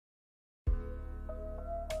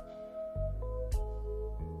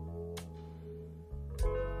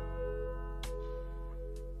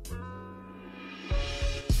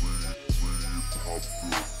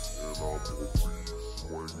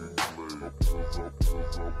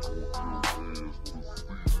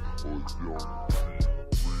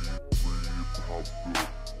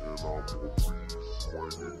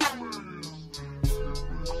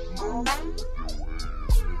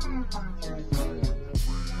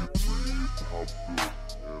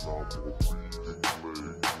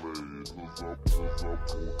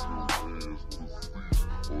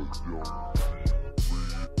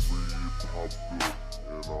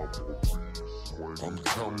I'm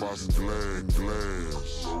talking about some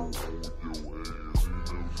glass.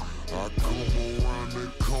 I come around the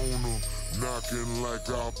corner, knocking like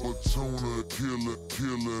opportunity,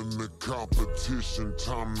 killing the competition.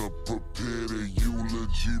 Time to prepare the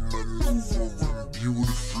eulogy, maneuvering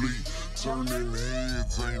beautifully. Turning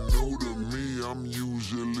heads ain't new to me. I'm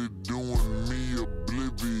usually doing me,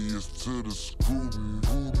 oblivious to the scrutiny.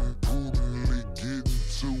 Prudently getting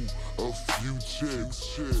to a few checks,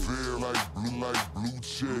 fair like blue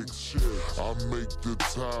checks. I make the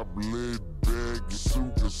top lid bag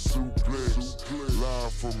suplex.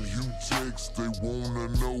 Live from Utex, they wanna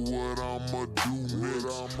know what I'ma do next.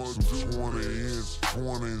 Some 20-inch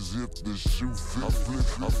 20s if the shoe fit.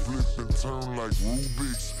 I flip and turn like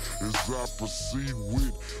Rubik's as I proceed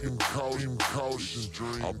with caution.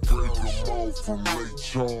 I break them off from Lake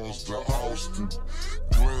Charles to Austin.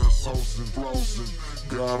 Glass house and flossing,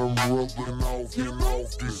 got them rubbing off and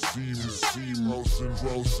off. You see motion.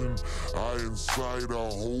 I incite a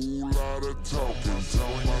whole lot of talking.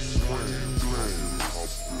 Tell my swinging glass.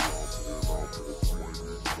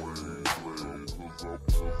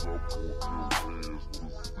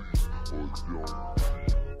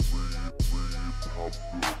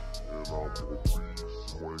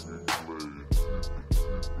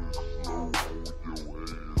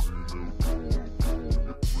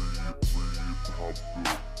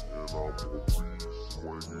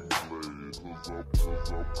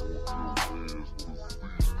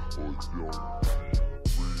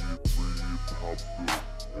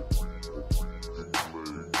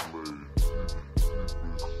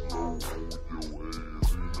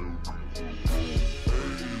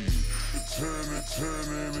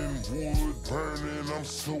 Turning and wood burning, I'm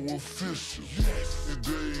so official. In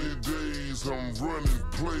days I'm running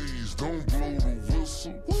plays, don't blow the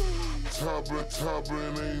whistle.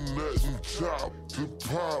 Topping ain't nothing top to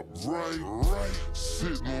pop, right?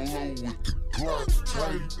 Sitting low with the Glock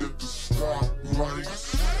tight at the stoplight.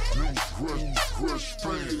 New crush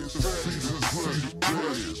fast, seasons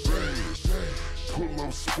fast. Pull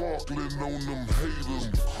up sparkling on them haters,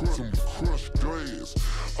 some crushed glass.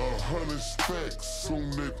 100 stacks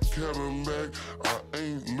on that Cadillac, I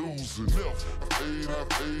ain't losing. 8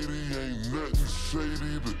 out of 80 ain't nothing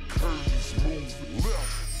shady, the curtains moving.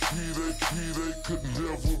 Key they could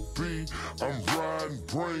never be. I'm riding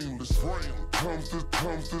brainless. Comes to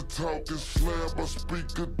talking slab, I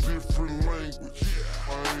speak a different language.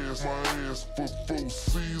 My ass for 4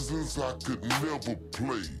 seasons, I could never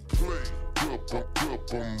play. Up,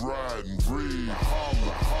 I'm riding red.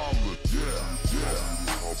 Holla, yeah.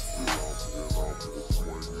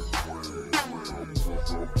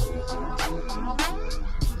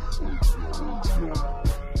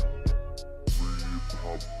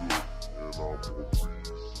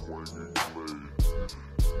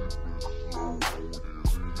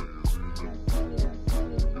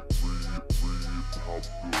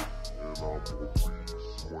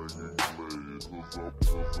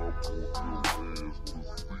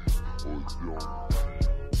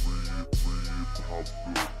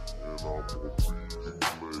 And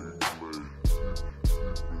I'm